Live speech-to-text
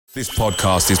This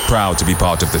podcast is proud to be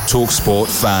part of the TalkSport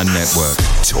Fan Network.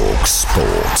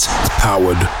 TalkSport.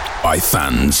 Powered by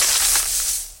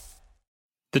fans.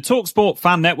 The TalkSport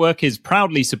Fan Network is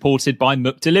proudly supported by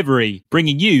McDelivery,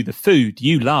 bringing you the food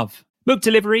you love.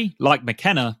 McDelivery, like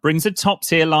McKenna, brings a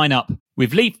top-tier lineup.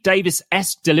 With Leif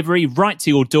Davis-esque delivery right to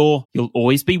your door, you'll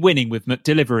always be winning with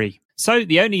McDelivery. So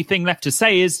the only thing left to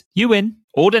say is, you win.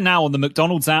 Order now on the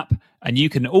McDonald's app, and you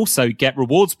can also get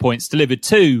rewards points delivered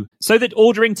too, so that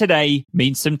ordering today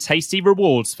means some tasty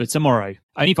rewards for tomorrow.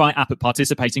 Only via app at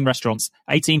participating restaurants.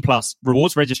 18 plus.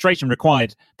 Rewards registration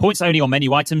required. Points only on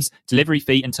menu items. Delivery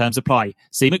fee and terms apply.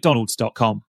 See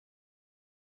mcdonalds.com.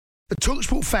 The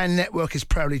TalkSport Fan Network is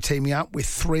proudly teaming up with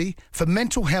 3 for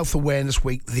Mental Health Awareness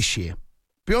Week this year.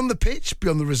 Beyond the pitch,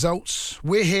 beyond the results,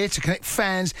 we're here to connect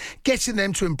fans, getting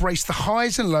them to embrace the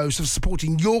highs and lows of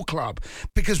supporting your club,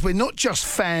 because we're not just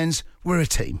fans, we're a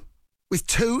team. With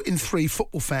 2 in 3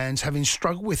 football fans having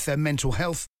struggled with their mental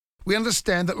health, we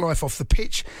understand that life off the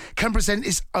pitch can present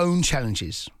its own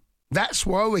challenges. That's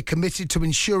why we're committed to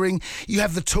ensuring you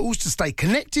have the tools to stay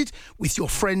connected with your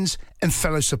friends and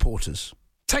fellow supporters.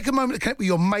 Take a moment to connect with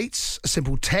your mates. A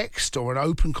simple text or an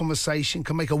open conversation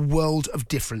can make a world of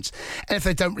difference. And if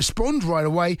they don't respond right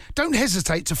away, don't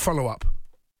hesitate to follow up.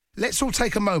 Let's all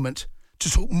take a moment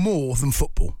to talk more than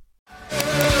football.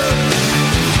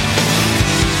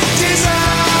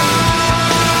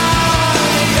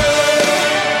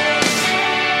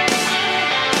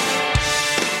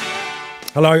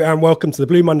 Hello and welcome to the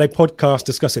Blue Monday podcast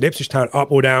discussing Ipswich Town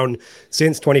up or down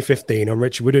since 2015. I'm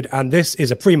Richard Woodward and this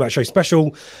is a pre-match show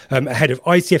special ahead of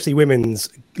ITFC Women's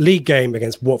League game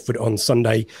against Watford on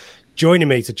Sunday. Joining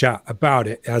me to chat about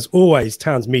it, as always,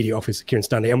 Town's media officer Kieran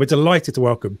Stanley, and we're delighted to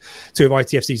welcome 2 of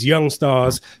ITFC's young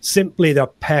stars, simply the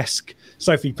Pesk,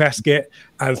 Sophie Peskett,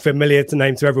 and familiar to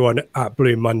name to everyone at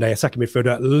Blue Monday, a second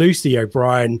midfielder, Lucy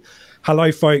O'Brien.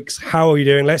 Hello, folks. How are you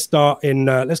doing? Let's start in.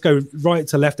 Let's go right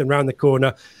to left and round the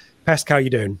corner. Pesk, how are you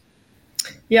doing?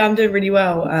 Yeah, I'm doing really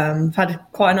well. I've had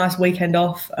quite a nice weekend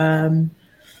off.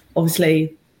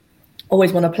 Obviously,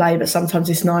 always want to play, but sometimes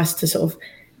it's nice to sort of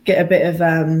get a bit of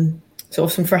sort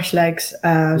of some fresh legs.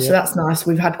 So that's nice.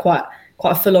 We've had quite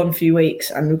a full-on few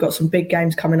weeks, and we've got some big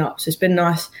games coming up. So it's been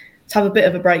nice to have a bit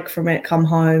of a break from it, come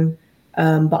home.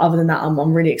 But other than that,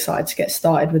 I'm really excited to get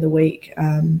started with the week.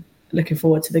 Looking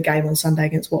forward to the game on Sunday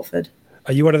against Watford.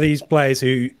 Are you one of these players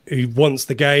who wants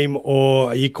the game,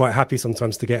 or are you quite happy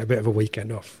sometimes to get a bit of a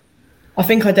weekend off? I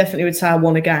think I definitely would say I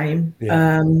want a game.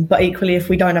 Yeah. But equally, if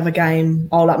we don't have a game,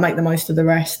 I'll make the most of the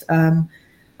rest. And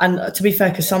to be fair,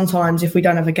 because sometimes if we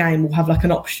don't have a game, we'll have like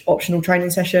an optional training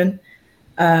session.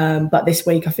 But this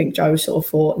week, I think Joe sort of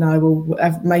thought, no, we'll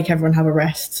make everyone have a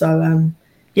rest. So, I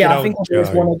think I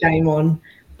always want a game on.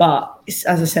 But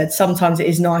as I said, sometimes it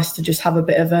is nice to just have a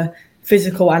bit of a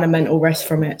physical and a mental rest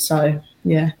from it. So,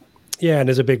 yeah. Yeah, and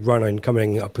there's a big run-on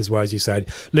coming up as well, as you said.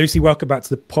 Lucy, welcome back to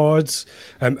the pods.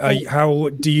 How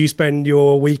do you spend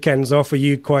your weekends off? Are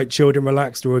you quite chilled and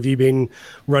relaxed, or have you been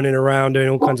running around doing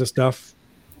all kinds of stuff?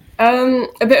 A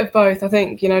bit of both, I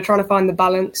think, trying to find the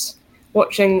balance,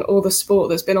 watching all the sport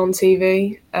that's been on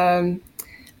TV.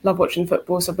 Love watching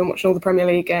football, so I've been watching all the Premier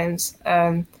League games.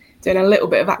 Doing a little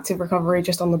bit of active recovery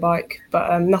just on the bike,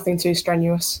 but nothing too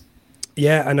strenuous.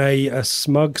 Yeah, and a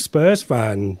smug Spurs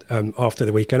fan after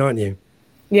the weekend, aren't you?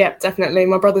 Yeah, definitely.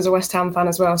 My brother's a West Ham fan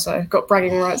as well, so got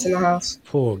bragging rights in the house.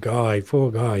 Poor guy. Good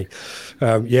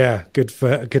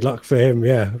luck for him.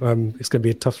 Yeah, it's going to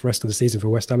be a tough rest of the season for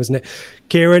West Ham, isn't it?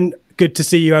 Kieran, good to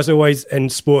see you as always in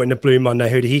Sport in the Blue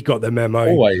Monday. He got the memo.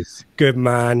 Always. Good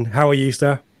man. How are you,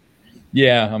 sir?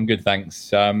 Yeah, I'm good,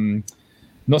 thanks.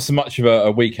 Not so much of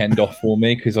a weekend off for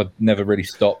me because I'd never really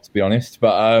stopped, to be honest.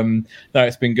 But no,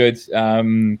 it's been good.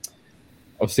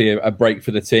 Obviously, a break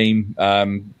for the team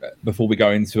before we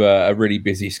go into a really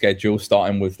busy schedule,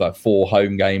 starting with 4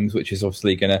 home games, which is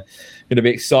obviously going to be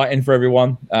exciting for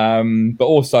everyone. But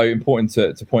also important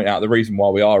to point out the reason why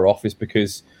we are off is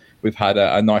because we've had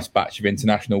a nice batch of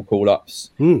international call-ups,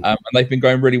 and they've been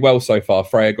going really well so far.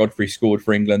 Freya Godfrey scored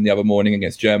for England the other morning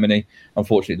against Germany.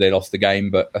 Unfortunately, they lost the game,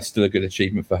 but that's still a good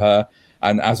achievement for her.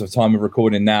 And as of time of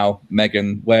recording now,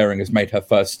 Megan Waring has made her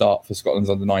first start for Scotland's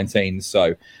under-19s.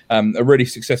 So a really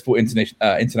successful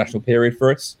international period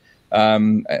for us,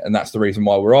 and that's the reason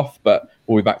why we're off. But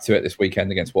we'll be back to it this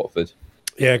weekend against Watford.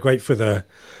 Yeah, great for the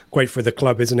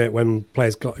club, isn't it, when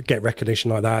players get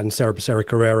recognition like that, and Sarah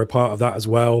Carrera part of that as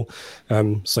well.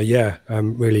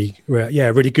 Really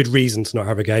good reason to not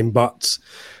have a game. But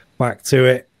back to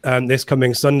it, this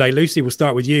coming Sunday, Lucy, we'll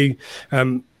start with you.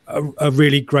 a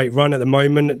really great run at the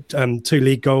moment. 2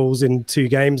 league goals in 2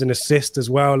 games, and assist as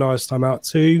well last time out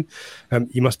too.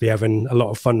 You must be having a lot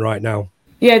of fun right now.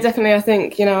 Yeah, definitely. I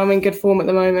think, I'm in good form at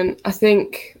the moment. I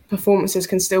think performances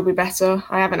can still be better.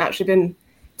 I haven't actually been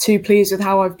too pleased with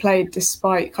how I've played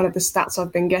despite kind of the stats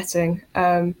I've been getting.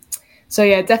 So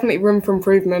yeah, definitely room for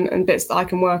improvement and bits that I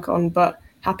can work on, but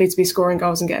happy to be scoring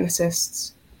goals and getting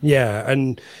assists. Yeah,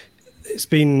 and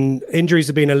injuries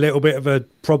have been a little bit of a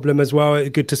problem as well.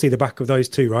 Good to see the back of those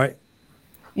too, right?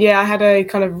 Yeah, I had a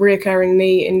kind of reoccurring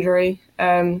knee injury,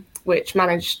 which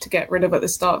managed to get rid of at the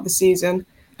start of the season.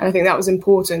 And I think that was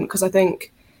important because I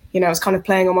think, I was kind of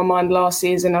playing on my mind last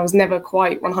season. I was never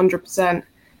quite 100%.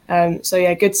 So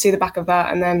yeah, good to see the back of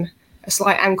that. And then a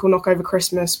slight ankle knock over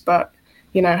Christmas, but,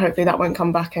 hopefully that won't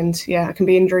come back. And yeah, I can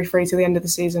be injury free to the end of the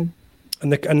season.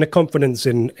 And the confidence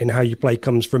in how you play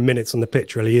comes from minutes on the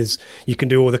pitch. Really, is you can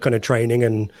do all the kind of training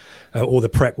and all the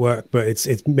prep work, but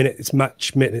it's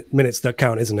match minutes that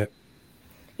count, isn't it?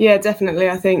 Yeah, definitely.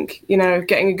 I think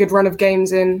getting a good run of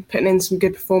games in, putting in some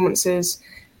good performances,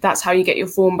 that's how you get your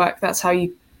form back. That's how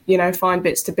you find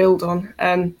bits to build on.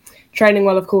 Training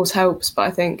well, of course, helps, but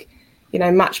I think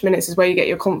match minutes is where you get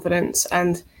your confidence.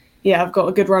 And yeah, I've got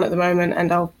a good run at the moment,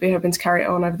 and I'll be hoping to carry it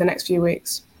on over the next few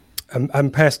weeks.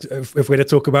 And Pest, if we're going to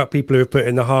talk about people who have put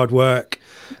in the hard work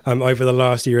over the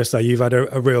last year or so, you've had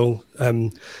a real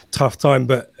tough time,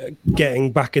 but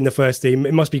getting back in the first team,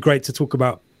 it must be great to talk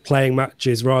about playing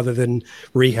matches rather than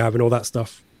rehab and all that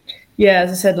stuff. Yeah,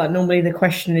 as I said, normally the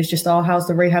question is just, how's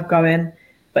the rehab going?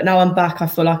 But now I'm back, I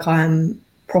feel like I am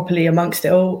properly amongst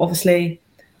it all. Obviously,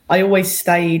 I always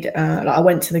stayed, I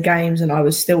went to the games and I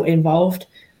was still involved.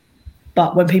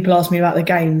 But when people ask me about the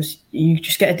games, you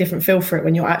just get a different feel for it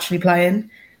when you're actually playing.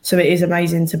 So it is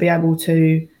amazing to be able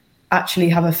to actually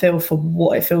have a feel for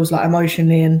what it feels like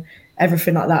emotionally and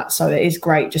everything like that. So it is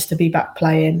great just to be back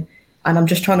playing. And I'm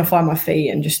just trying to find my feet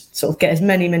and just sort of get as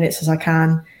many minutes as I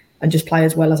can and just play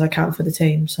as well as I can for the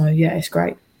team. So, yeah, it's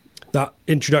great. That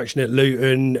introduction at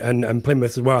Luton and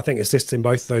Plymouth as well, I think assists in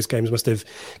both of those games must have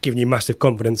given you massive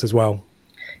confidence as well.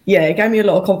 Yeah, it gave me a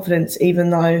lot of confidence, even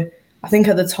though I think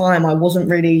at the time I wasn't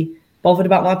really bothered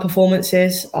about my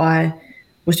performances. I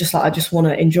was just I just want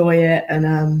to enjoy it.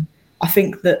 And I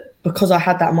think that because I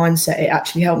had that mindset, it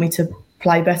actually helped me to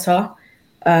play better.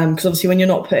 Because obviously when you're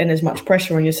not putting as much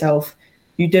pressure on yourself,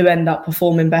 you do end up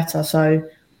performing better. So,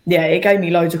 yeah, it gave me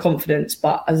loads of confidence.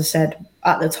 But as I said,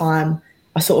 at the time,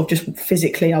 I sort of just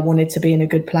physically, I wanted to be in a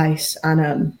good place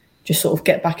and just sort of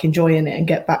get back enjoying it and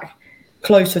get back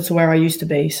closer to where I used to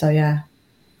be. So, yeah.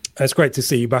 It's great to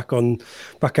see you back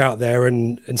out there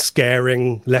and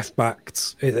scaring left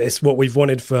backs. It's what we've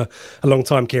wanted for a long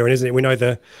time, Kieran, isn't it? We know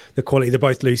the quality that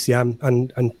both Lucy and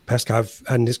Pesk have,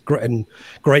 and it's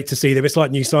great to see them. It's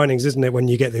like new signings, isn't it, when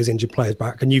you get those injured players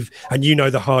back, and you know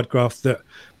the hard graft that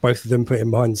both of them put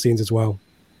in behind the scenes as well.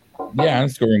 Yeah,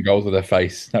 and scoring goals with their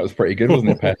face. That was pretty good,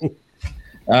 wasn't it, Pesk?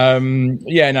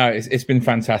 It's been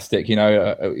fantastic.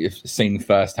 You've seen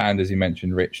firsthand, as you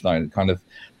mentioned, Rich, kind of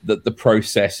the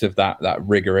process of that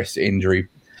rigorous injury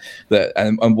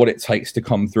and what it takes to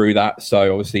come through that.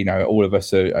 So obviously, all of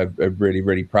us are really,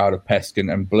 really proud of Pesk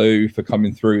and Blue for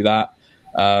coming through that.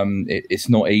 It's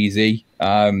not easy.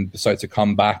 So to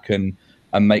come back and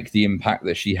make the impact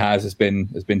that she has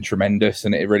been tremendous,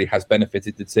 and it really has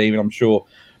benefited the team. And I'm sure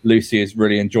Lucy has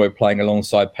really enjoyed playing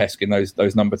alongside Pesk in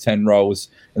those number 10 roles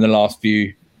in the last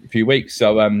few weeks.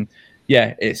 So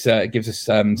it gives us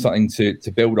something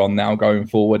to build on now going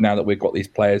forward, now that we've got these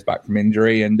players back from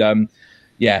injury. And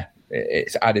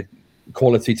it's added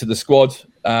quality to the squad.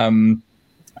 And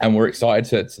we're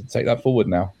excited to take that forward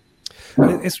now.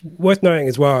 It's worth noting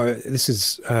as well, this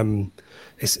is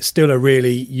it's still a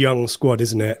really young squad,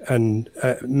 isn't it? And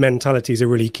mentality is a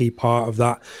really key part of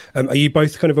that. Are you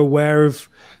both kind of aware of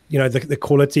the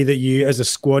quality that you as a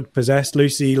squad possess?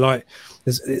 Lucy,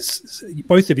 it's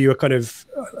both of you are kind of,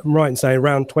 I'm right in saying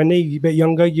around 20, you're a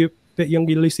bit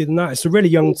younger, Lucy, than that. It's a really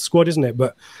young squad, isn't it?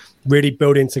 But really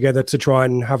building together to try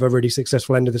and have a really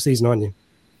successful end of the season, aren't you?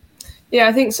 Yeah,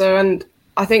 I think so. And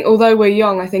I think although we're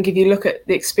young, I think if you look at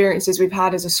the experiences we've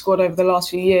had as a squad over the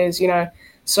last few years,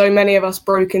 so many of us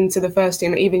broke into the first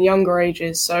team at even younger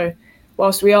ages. So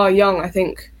whilst we are young, I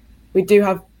think we do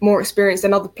have more experience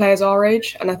than other players our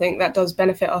age. And I think that does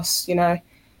benefit us,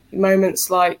 moments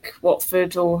like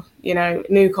Watford or,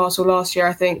 Newcastle last year.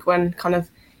 I think when kind of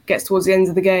gets towards the end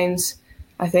of the games,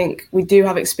 I think we do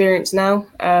have experience now.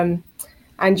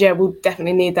 We'll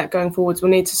definitely need that going forwards.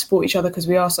 We'll need to support each other because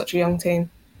we are such a young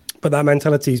team. But that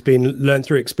mentality has been learned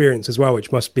through experience as well,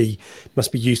 which must be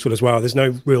useful as well. There's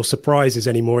no real surprises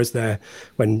anymore, is there,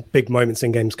 when big moments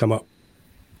in games come up?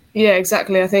 Yeah,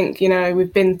 exactly. I think,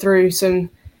 we've been through some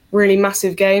really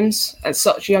massive games at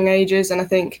such young ages, and I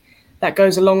think that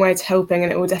goes a long way to helping,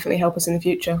 and it will definitely help us in the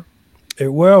future. It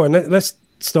will. And let's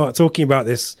start talking about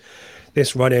this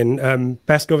run in.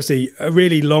 Pesk, obviously, a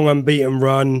really long unbeaten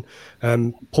run.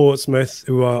 Portsmouth,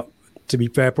 who are, to be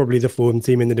fair, probably the form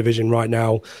team in the division right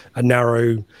now, a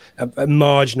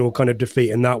marginal kind of defeat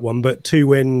in that one, but 2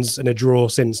 wins and a draw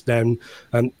since then.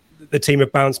 The team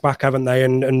have bounced back, haven't they,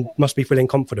 and must be feeling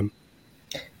confident.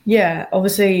 Yeah,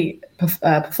 obviously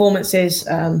performances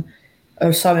are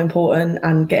so important,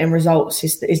 and getting results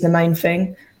is the main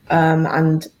thing.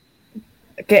 And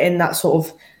getting that sort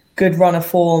of good run of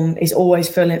form is always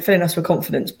filling us with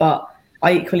confidence. But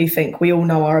I equally think we all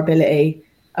know our ability,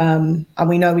 and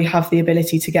we know we have the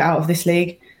ability to get out of this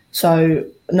league. So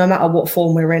no matter what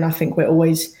form we're in, I think we're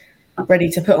always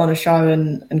ready to put on a show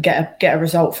and get a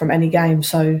result from any game.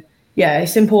 So yeah,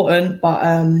 it's important, but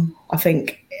I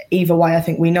think either way, I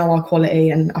think we know our quality,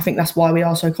 and I think that's why we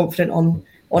are so confident on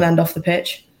and off the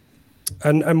pitch.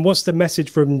 And what's the message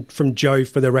from Joe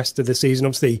for the rest of the season?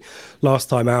 Obviously, last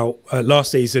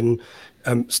season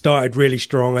started really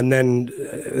strong, and then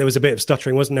there was a bit of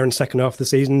stuttering, wasn't there, in the second half of the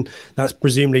season? That's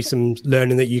presumably some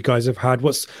learning that you guys have had.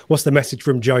 What's the message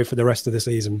from Joe for the rest of the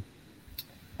season?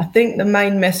 I think the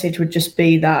main message would just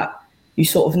be that you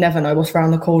sort of never know what's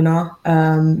around the corner.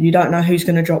 You don't know who's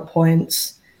going to drop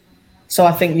points. So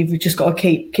I think you've just got to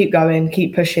keep going,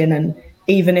 keep pushing. And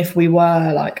even if we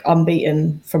were like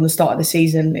unbeaten from the start of the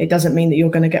season, it doesn't mean that you're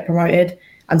going to get promoted.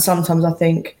 And sometimes I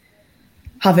think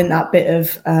having that bit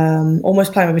of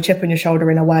almost playing with a chip on your shoulder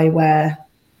in a way where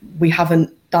we haven't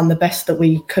done the best that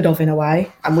we could have in a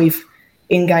way, and we've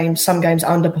some games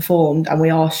underperformed, and we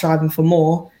are striving for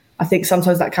more. I think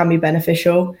sometimes that can be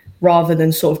beneficial rather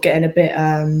than sort of getting a bit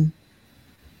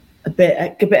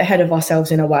ahead of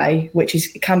ourselves in a way, which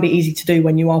can be easy to do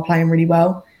when you are playing really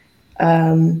well.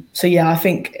 So yeah, I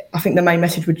think the main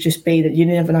message would just be that you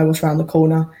never know what's around the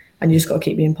corner, and you just got to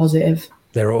keep being positive.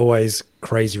 There are always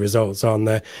crazy results, aren't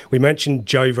there? We mentioned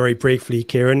Joe very briefly,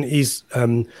 Kieran. He's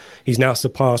now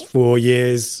surpassed 4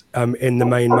 years in the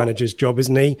main manager's job,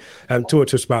 isn't he? Talk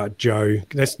to us about Joe.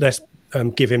 Let's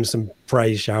give him some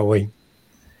praise, shall we?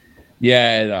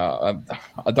 Yeah, no,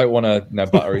 I don't want to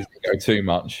butter his ego too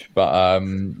much, but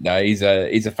no, he's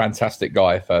a fantastic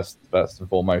guy. First and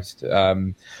foremost,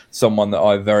 someone that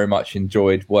I've very much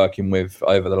enjoyed working with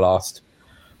over the last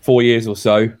 4 years or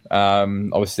so.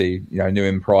 Obviously, knew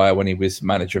him prior when he was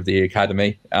manager of the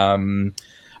academy, and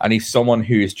he's someone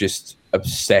who is just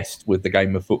obsessed with the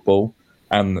game of football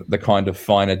and the kind of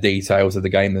finer details of the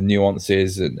game, the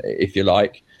nuances, and if you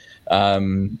like,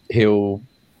 he'll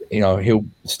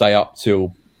stay up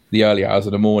till the early hours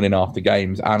of the morning after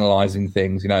games, analysing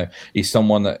things. He's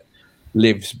someone that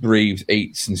lives, breathes,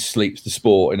 eats and sleeps the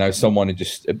sport. Someone who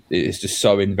is just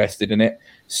so invested in it,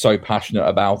 so passionate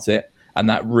about it. And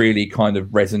that really kind of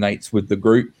resonates with the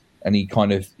group. And he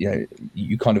kind of,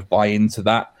 you kind of buy into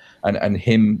that and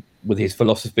him with his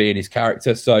philosophy and his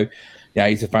character. So, yeah,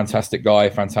 he's a fantastic guy,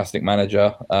 fantastic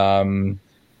manager.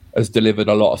 Has delivered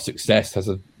a lot of success, has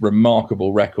a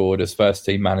remarkable record as first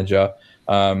team manager,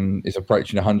 is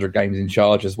approaching 100 games in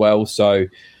charge as well. So,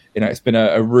 it's been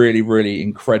a really, really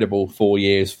incredible 4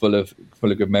 years full of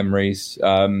good memories.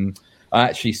 I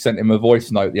actually sent him a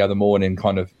voice note the other morning,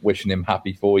 kind of wishing him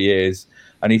happy 4 years.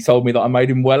 And he told me that I made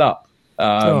him well up.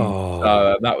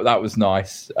 So that was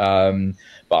nice.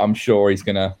 But I'm sure he's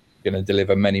going to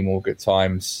deliver many more good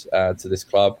times to this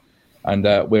club. And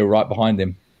we're right behind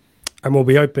him. And we'll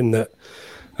be hoping that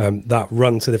that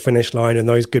run to the finish line and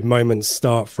those good moments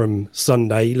start from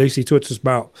Sunday. Lucy, talk to us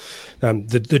about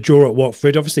the draw at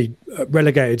Watford. Obviously,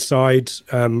 relegated side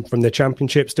from the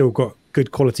Championship, still got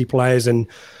good quality players, and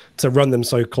to run them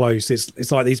so close,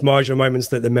 it's like these marginal moments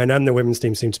that the men and the women's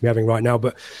team seem to be having right now.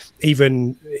 But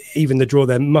even the draw,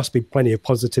 there must be plenty of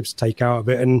positives to take out of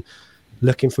it, and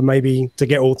looking for maybe to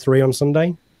get all three on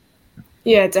Sunday.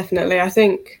 Yeah, definitely. I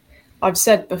think I've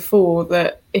said before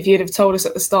that if you'd have told us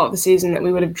at the start of the season that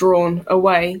we would have drawn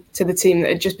away to the team that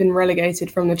had just been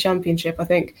relegated from the Championship, I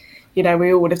think, we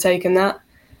all would have taken that.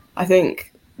 I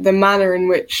think the manner in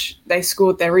which they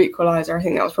scored their equaliser, I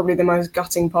think that was probably the most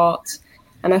gutting part.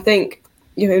 And I think,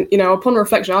 upon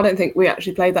reflection, I don't think we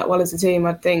actually played that well as a team.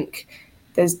 I think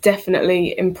there's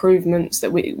definitely improvements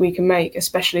that we can make,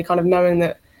 especially kind of knowing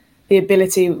that the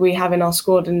ability we have in our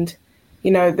squad and,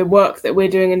 the work that we're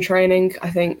doing in training, I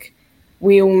think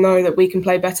we all know that we can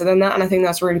play better than that. And I think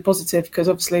that's really positive because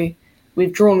obviously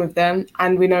we've drawn with them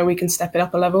and we know we can step it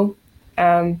up a level.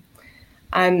 I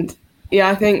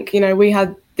think, we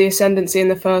had the ascendancy in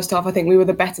the first half. I think we were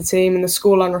the better team and the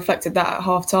scoreline reflected that at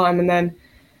half time. And then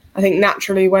I think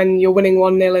naturally when you're winning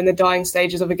 1-0 in the dying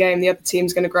stages of a game, the other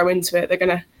team's going to grow into it. They're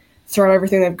going to throw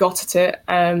everything they've got at it.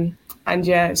 And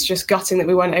yeah, it's just gutting that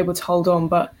we weren't able to hold on.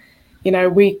 But, you know,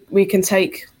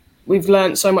 we've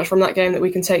learned so much from that game that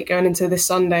we can take going into this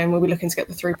Sunday, and we'll be looking to get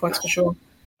the 3 points for sure.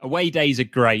 Away days are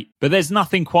great, but there's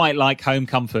nothing quite like home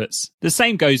comforts. The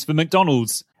same goes for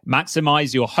McDonald's.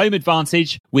 Maximise your home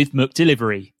advantage with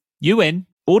McDelivery. You win.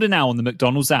 Order now on the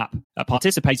McDonald's app. At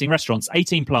participating restaurants,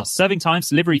 18 plus, serving times,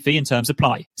 delivery fee and terms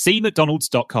apply. See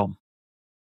mcdonalds.com.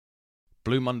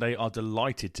 Blue Monday are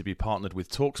delighted to be partnered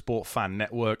with TalkSport Fan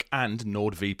Network and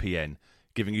NordVPN,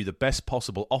 giving you the best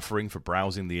possible offering for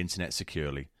browsing the internet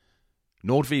securely.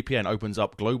 NordVPN opens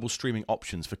up global streaming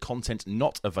options for content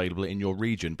not available in your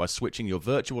region by switching your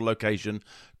virtual location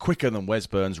quicker than Wes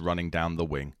Burns running down the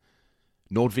wing.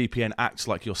 NordVPN acts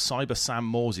like your cyber Sam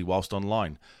Morsey whilst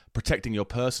online, protecting your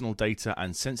personal data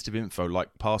and sensitive info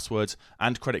like passwords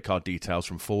and credit card details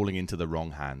from falling into the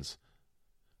wrong hands.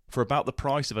 For about the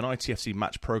price of an ITFC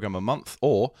match program a month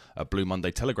or a Blue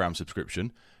Monday Telegram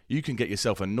subscription, you can get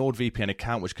yourself a NordVPN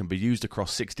account which can be used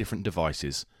across 6 different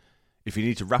devices. If you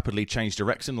need to rapidly change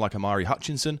direction like Amari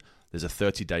Hutchinson, there's a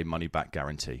 30-day money-back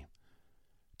guarantee.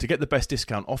 To get the best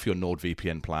discount off your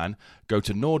NordVPN plan, go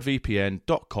to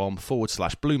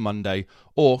nordvpn.com/Blue Monday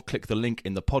or click the link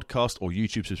in the podcast or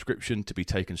YouTube subscription to be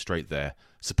taken straight there,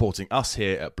 supporting us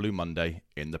here at Blue Monday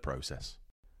in the process.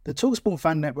 The TalkSport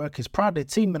Fan Network is proudly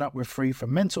teaming up with Free for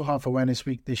Mental Health Awareness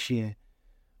Week this year.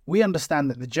 We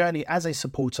understand that the journey as a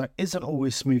supporter isn't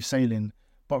always smooth sailing,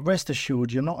 but rest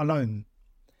assured you're not alone.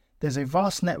 There's a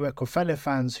vast network of fellow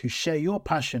fans who share your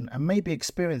passion and may be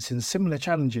experiencing similar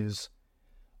challenges.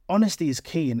 Honesty is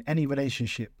key in any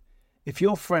relationship. If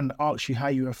your friend asks you how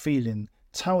you are feeling,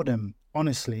 tell them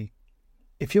honestly.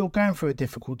 If you're going through a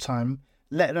difficult time,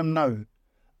 let them know.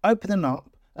 Opening up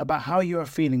about how you are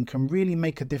feeling can really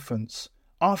make a difference.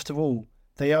 After all,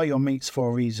 they are your mates for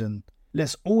a reason.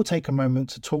 Let's all take a moment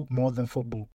to talk more than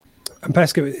football. And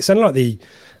Pesca, it sounded like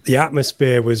the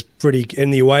atmosphere was pretty in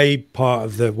the away part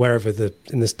of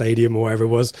in the stadium or wherever it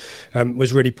was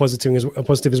really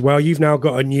positive as well. You've now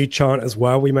got a new chant as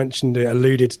well. We mentioned it,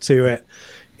 alluded to it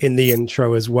in the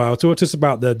intro as well. Talk to us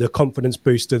about the confidence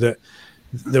booster that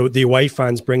the away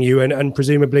fans bring you, and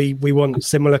presumably we want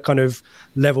similar kind of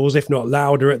levels, if not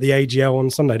louder, at the AGL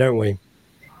on Sunday, don't we?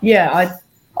 Yeah,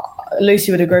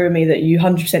 Lucy would agree with me that you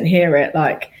 100% hear it.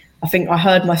 Like, I think I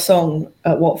heard my song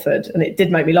at Watford and it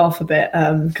did make me laugh a bit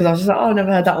because I was just like, I've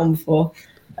never heard that one before.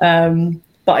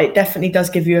 But it definitely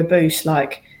does give you a boost,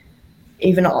 like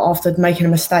even after making a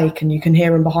mistake and you can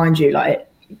hear them behind you, like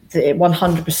it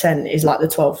 100% is like the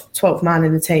 12th man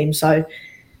in the team. So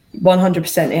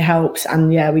 100% it helps.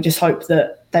 And yeah, we just hope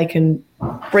that they can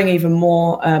bring even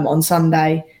more on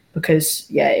Sunday because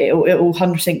yeah, it will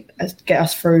 100% get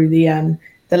us through the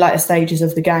later stages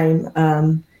of the game.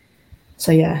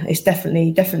 So yeah, it's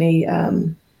definitely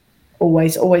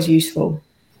always useful.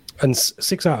 And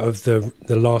 6 out of the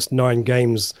last 9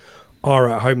 games are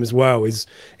at home as well. Is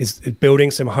building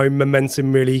some home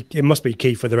momentum really? It must be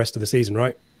key for the rest of the season,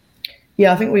 right?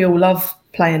 Yeah, I think we all love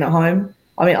playing at home.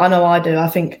 I mean, I know I do. I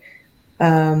think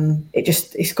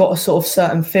it's got a sort of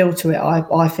certain feel to it.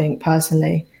 I think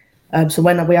personally. So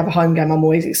when we have a home game, I'm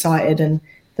always excited, and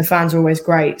the fans are always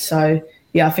great. So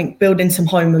yeah, I think building some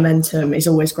home momentum is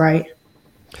always great.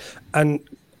 And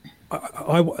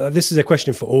this is a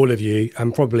question for all of you,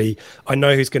 and probably I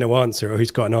know who's going to answer or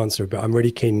who's got an answer, but I'm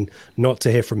really keen not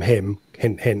to hear from him.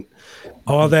 Hint, hint.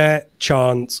 Are there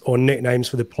chants or nicknames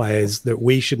for the players that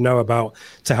we should know about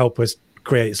to help us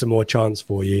create some more chants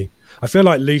for you? I feel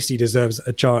like Lucy deserves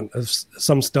a chant of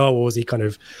some Star Warsy kind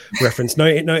of reference,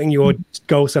 noting your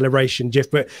goal celebration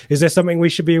gif, but is there something we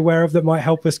should be aware of that might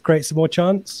help us create some more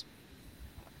chants?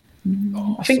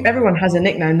 I think everyone has a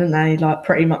nickname, don't they? Like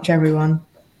pretty much everyone.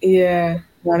 Yeah.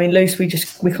 I mean, Luce, we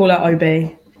call out OB.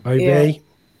 OB. Yeah.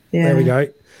 There we go.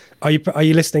 Are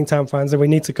you listening, Town fans? We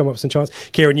need to come up with some chants.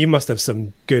 Kieran, you must have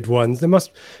some good ones. There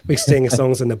must be singing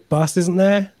songs in the bus, isn't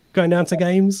there? Going down to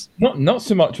games? Not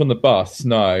so much on the bus,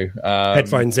 no.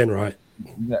 Headphones in, right?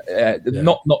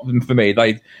 Not for me.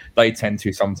 They tend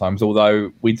to sometimes.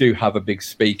 Although we do have a big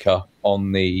speaker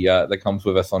on that comes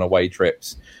with us on away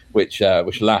trips, which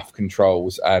Laf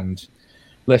controls, and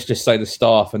let's just say the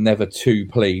staff are never too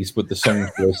pleased with the song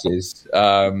choices.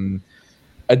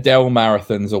 Adele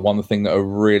marathons are one thing that are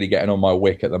really getting on my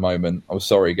wick at the moment. I'm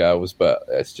sorry, girls, but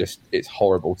it's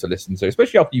horrible to listen to,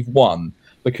 especially after you've won,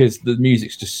 because the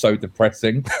music's just so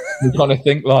depressing. You kind of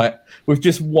think like we've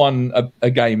just won a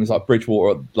game as like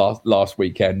Bridgewater last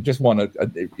weekend, just won got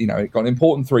an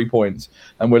important 3 points,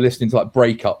 and we're listening to like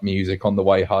breakup music on the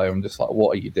way home. Just like,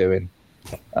 what are you doing?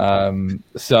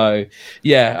 So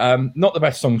yeah, not the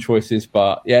best song choices,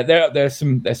 but yeah, there's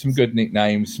some good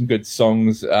nicknames, some good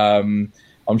songs.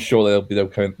 I'm sure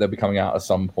they'll be coming out at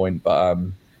some point, but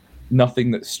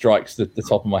nothing that strikes the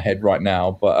top of my head right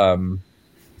now. But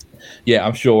yeah,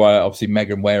 I'm sure obviously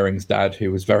Megan Waring's dad,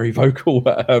 who was very vocal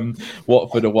at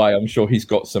Watford away, I'm sure he's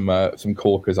got some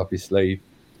corkers up his sleeve.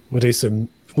 We'll do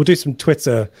some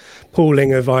Twitter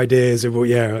pooling of ideas.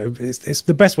 It's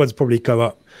the best ones probably come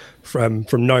up from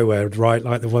nowhere, right?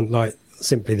 Like the one like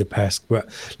Simply the Pest. But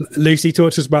Lucy,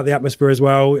 talk to us about the atmosphere as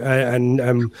well, and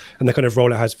the kind of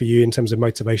role it has for you in terms of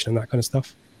motivation and that kind of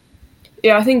stuff.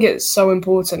 Yeah, I think it's so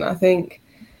important. I think,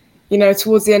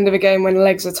 towards the end of a game when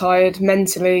legs are tired,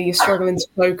 mentally you're struggling to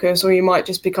focus, or you might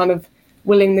just be kind of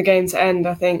willing the game to end.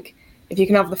 I think if you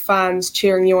can have the fans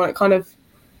cheering you on, it kind of,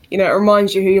 it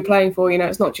reminds you who you're playing for.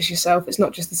 It's not just yourself, it's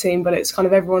not just the team, but it's kind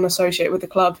of everyone associated with the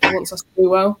club who wants us to do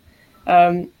well.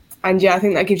 And yeah, I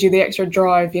think that gives you the extra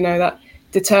drive, that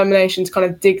determination to kind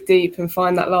of dig deep and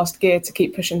find that last gear to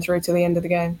keep pushing through to the end of the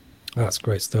game. That's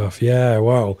great stuff. Yeah,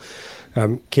 wow.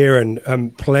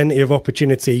 Kieran, plenty of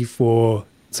opportunity for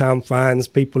town fans,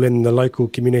 people in the local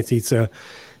community to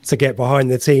get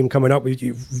behind the team coming up.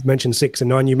 You've mentioned 6 and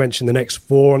 9. You mentioned the next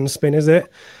 4 on the spin, is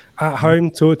it? At home,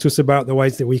 talk to us about the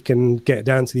ways that we can get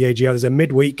down to the AGL. There's a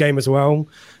midweek game as well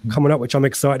coming up, which I'm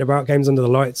excited about. Games under the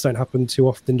lights don't happen too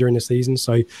often during the season.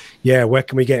 So, yeah, where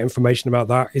can we get information about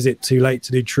that? Is it too late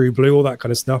to do True Blue, all that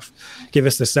kind of stuff? Give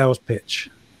us the sales pitch.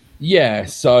 Yeah,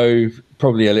 so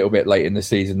probably a little bit late in the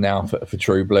season now for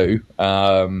True Blue.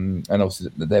 And obviously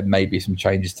there may be some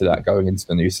changes to that going into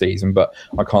the new season, but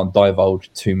I can't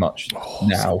divulge too much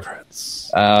now.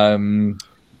 Secrets.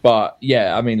 But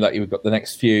yeah, I mean, like we've got the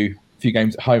next few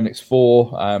games at home. Next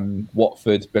 4: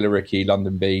 Watford, Billericay,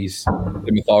 London Bees,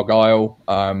 Plymouth Argyle.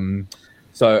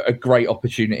 So a great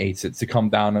opportunity to come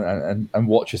down and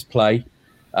watch us play.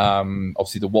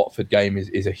 Obviously, the Watford game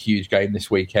is a huge game this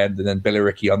weekend, and then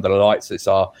Billericay under the lights. It's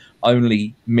our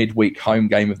only midweek home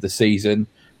game of the season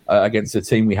against a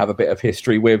team we have a bit of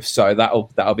history with. So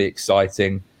that'll be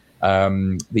exciting.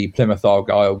 The Plymouth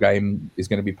Argyle game is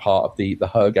going to be part of the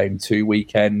Her Game 2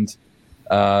 weekend.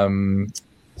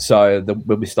 So there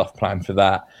will be stuff planned for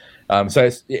that. So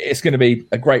it's going to be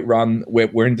a great run.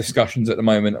 We're in discussions at the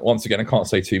moment. Once again, I can't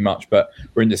say too much, but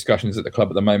we're in discussions at the club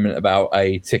at the moment about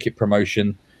a ticket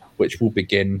promotion, which will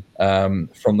begin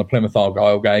from the Plymouth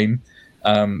Argyle game.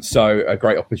 So a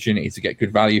great opportunity to get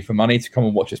good value for money to come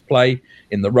and watch us play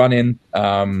in the run-in.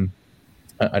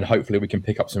 And hopefully we can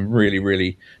pick up some really,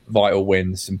 really vital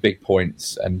wins, some big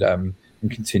points, and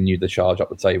continue the charge up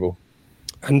the table.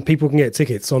 And people can get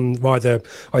tickets via the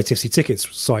ITFC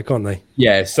tickets site, can't they?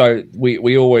 Yeah, so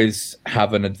we always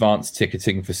have an advanced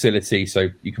ticketing facility, so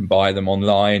you can buy them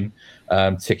online,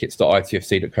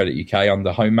 tickets.itfc.co.uk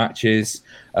under home matches.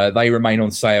 They remain on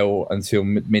sale until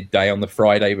midday on the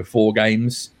Friday before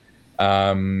games.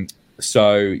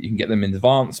 So you can get them in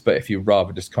advance, but if you'd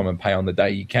rather just come and pay on the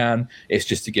day, you can. It's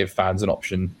just to give fans an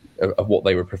option of what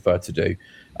they would prefer to do.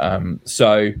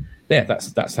 So yeah,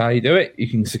 that's how you do it. You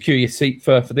can secure your seat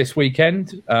for this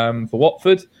weekend for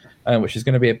Watford, which is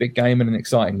going to be a big game and an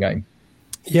exciting game.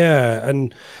 Yeah,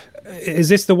 and is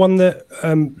this the one that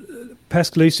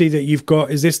Pest, Lucy, that you've got?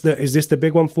 Is this the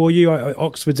big one for you?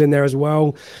 Oxford's in there as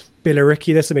well.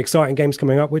 Billericay, there's some exciting games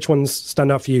coming up. Which ones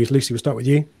stand out for you? Lucy, we'll start with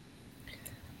you.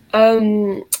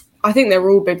 I think they're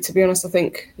all big, to be honest. I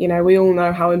think, we all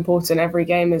know how important every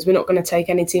game is. We're not going to take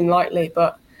any team lightly,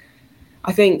 but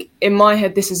I think in my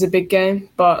head, this is a big game.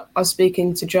 But I was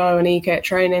speaking to Joe and Ike at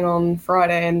training on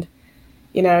Friday, and,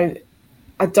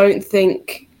 I don't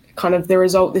think kind of the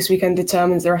result this weekend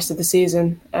determines the rest of the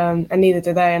season, and neither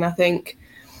do they. And I think,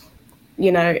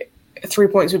 3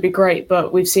 points would be great,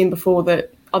 but we've seen before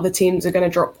that other teams are going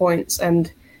to drop points,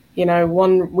 and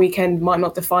one weekend might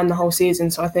not define the whole season.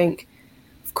 So I think,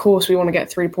 of course, we want to get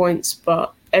 3 points,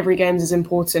 but every game is as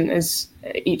important as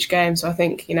each game. So I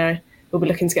think, we'll be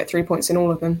looking to get 3 points in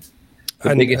all of them.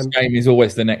 The biggest game is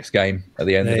always the next game at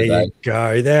the end of the day. There you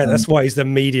go. That's why he's the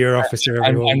media officer.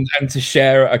 And to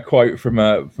share a quote from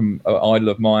an idol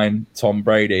of mine, Tom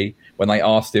Brady, when they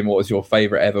asked him what was your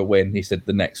favourite ever win, he said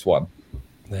the next one.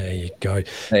 There you go.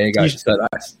 So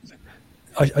that's...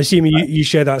 I assume you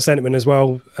share that sentiment as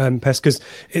well, Pest, because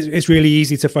it's really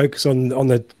easy to focus on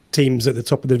the teams at the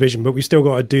top of the division, but we've still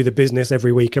got to do the business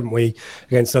every week, haven't we,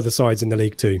 against other sides in the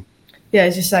league too? Yeah,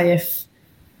 as you say,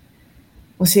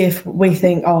 we'll see if we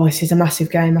think, this is a massive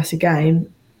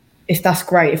game. If that's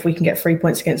great, if we can get 3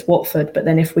 points against Watford, but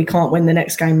then if we can't win the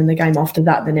next game and the game after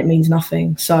that, then it means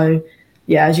nothing. So,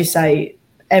 yeah, as you say,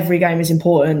 every game is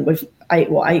important with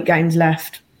eight games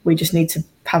left. we just need to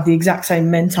have the exact same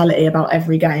mentality about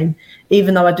every game,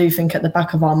 even though I do think at the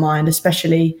back of our mind,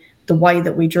 especially the way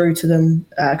that we drew to them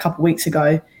a couple of weeks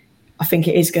ago, I think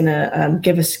it is going to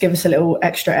give us a little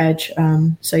extra edge.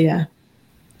 So, yeah.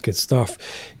 Good stuff.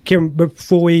 Kieran,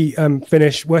 before we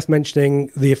finish, worth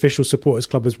mentioning the official supporters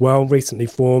club as well, recently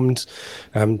formed,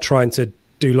 trying to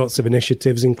do lots of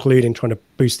initiatives, including trying to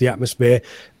boost the atmosphere,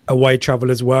 away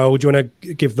travel as well. Do you want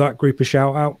to give that group a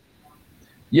shout out?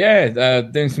 Yeah,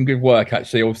 doing some good work,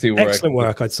 actually. Obviously, excellent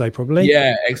work, I'd say, probably.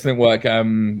 Yeah, excellent work.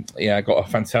 I got a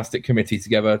fantastic committee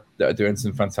together that are doing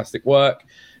some fantastic work.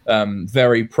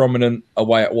 Very prominent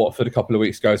away at Watford a couple of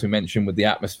weeks ago, as we mentioned, with the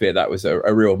atmosphere. That was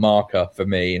a real marker for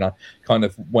me. And I kind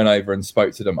of went over and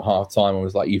spoke to them at half time and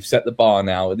was like, you've set the bar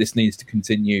now. This needs to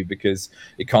continue, because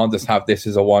you can't just have this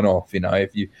as a one-off.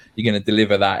 If you're going to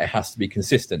deliver that, it has to be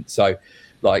consistent. So,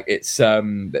 it's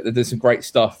there's some great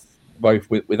stuff, both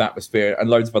with atmosphere and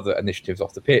loads of other initiatives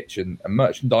off the pitch and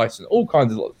merchandise and all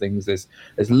kinds of lot of things. There's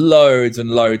loads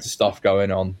and loads of stuff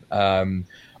going on,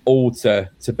 all to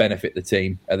benefit the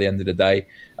team at the end of the day.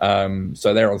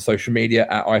 So they're on social media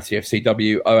at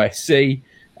ITFCW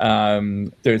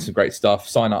OSC, doing some great stuff.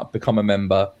 Sign up, become a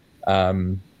member,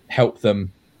 help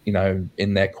them,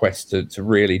 in their quest to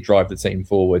really drive the team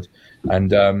forward.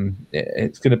 And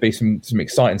it's going to be some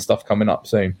exciting stuff coming up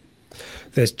soon.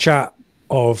 There's chat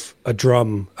of a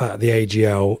drum at the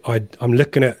AGL. I'm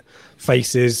looking at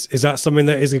faces. Is that something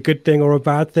that is a good thing or a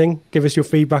bad thing? Give us your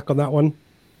feedback on that one.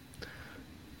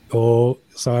 Or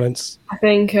silence? I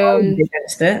think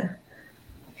against it.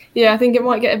 Yeah, I think it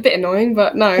might get a bit annoying,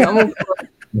 but no, I'm all for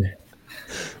it.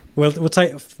 We'll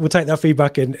take that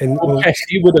feedback in.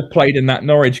 Yes, you would have played in that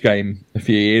Norwich game a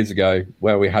few years ago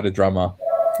where we had a drummer.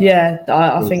 Yeah,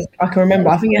 I think I can remember.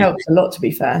 I think it helps a lot, to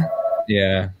be fair.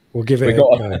 Yeah. We'll give it.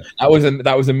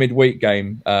 That was a midweek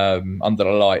game under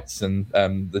the lights, and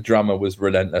the drummer was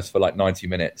relentless for like 90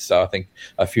 minutes. So I think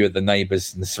a few of the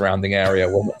neighbours in the surrounding area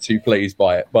were not too pleased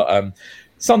by it. But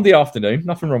Sunday afternoon,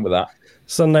 nothing wrong with that.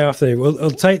 Sunday afternoon,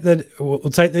 we'll take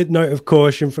the note of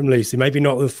caution from Lucy. Maybe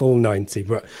not the full 90,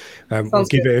 but we'll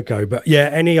give it a go. But yeah,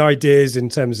 any ideas in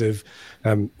terms of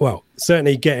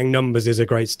certainly getting numbers is a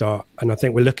great start, and I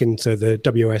think we're looking to the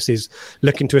WS is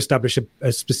looking to establish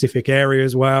a specific area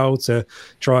as well to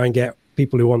try and get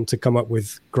people who want to come up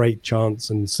with great chants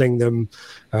and sing them.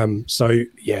 So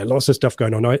yeah, lots of stuff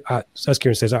going on. As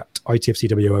Kieran says, at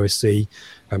ITFCW OSC,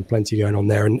 plenty going on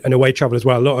there, and away travel as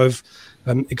well. A lot of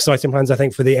exciting plans, I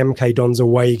think, for the MK Dons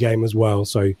away game as well.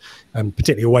 So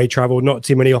particularly away travel, not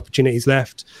too many opportunities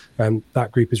left.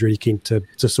 That group is really keen to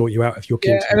sort you out if you're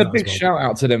keen. Yeah, and a big shout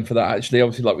out to them for that. Actually,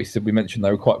 obviously, like we mentioned,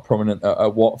 they were quite prominent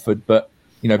at Watford, but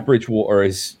Bridgewater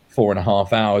is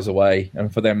 4.5 hours away,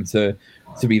 and for them to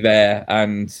be there,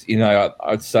 and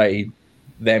I'd say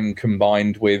them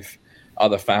combined with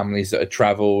other families that had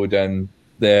travelled and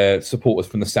their supporters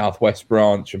from the Southwest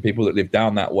branch and people that live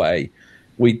down that way,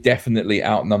 we definitely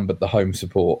outnumbered the home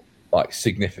support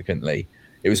significantly.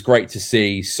 It was great to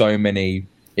see so many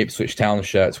Ipswich Town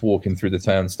shirts walking through the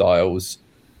turnstiles.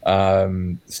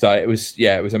 So it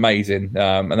was amazing,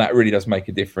 and that really does make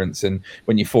a difference. And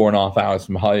when you're 4.5 hours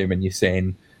from home and you're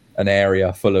seeing an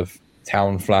area full of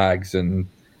town flags and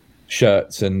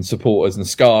shirts and supporters and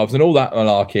scarves and all that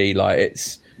malarkey,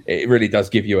 it really does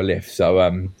give you a lift.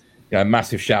 So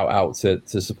massive shout out to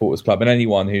Supporters Club and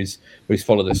anyone who's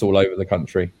followed us all over the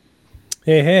country.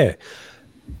 Here.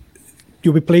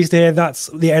 You'll be pleased to hear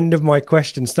that's the end of my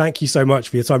questions. Thank you so much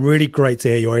for your time. Really great to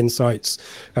hear your insights.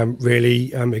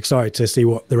 Really excited to see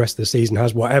what the rest of the season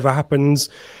has. Whatever happens,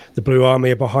 the Blue Army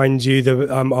are behind you.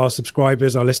 Our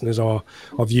subscribers, our listeners, our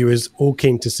viewers, all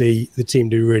keen to see the team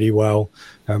do really well.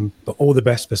 But all the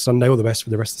best for Sunday, all the best for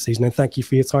the rest of the season. And thank you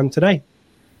for your time today.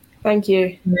 Thank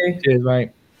you. Cheers,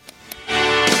 mate.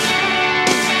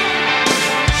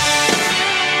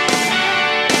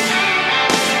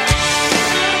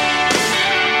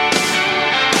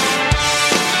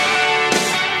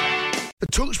 The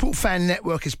TalkSport Fan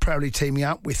Network is proudly teaming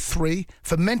up with 3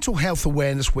 for Mental Health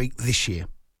Awareness Week this year.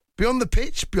 Beyond the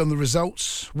pitch, beyond the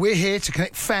results, we're here to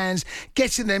connect fans,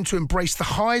 getting them to embrace the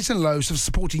highs and lows of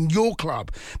supporting your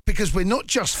club, because we're not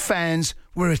just fans,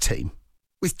 we're a team.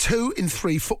 With 2 in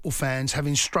 3 football fans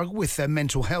having struggled with their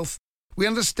mental health, we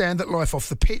understand that life off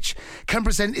the pitch can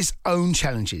present its own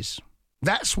challenges.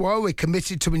 That's why we're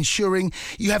committed to ensuring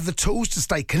you have the tools to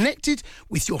stay connected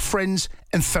with your friends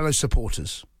and fellow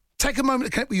supporters. Take a moment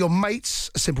to connect with your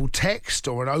mates. A simple text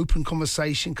or an open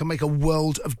conversation can make a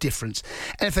world of difference.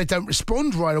 And if they don't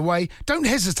respond right away, don't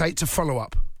hesitate to follow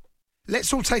up.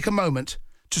 Let's all take a moment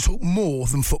to talk more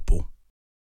than football.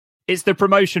 It's the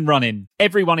promotion run-in.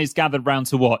 Everyone is gathered round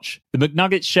to watch. The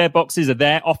McNuggets share boxes are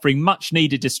there, offering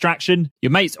much-needed distraction.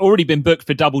 Your mate's already been booked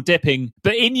for double dipping,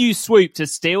 but in you swoop to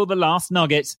steal the last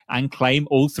nugget and claim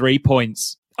all 3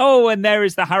 points. Oh, and there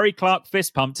is the Harry Clark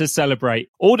fist pump to celebrate.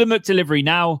 Order McDelivery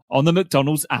now on the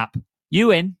McDonald's app.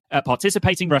 You in at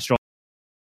participating restaurants.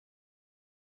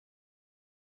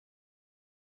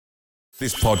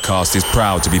 This podcast is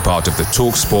proud to be part of the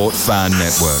TalkSport Fan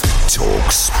Network.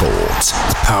 TalkSport.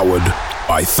 Powered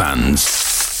by fans.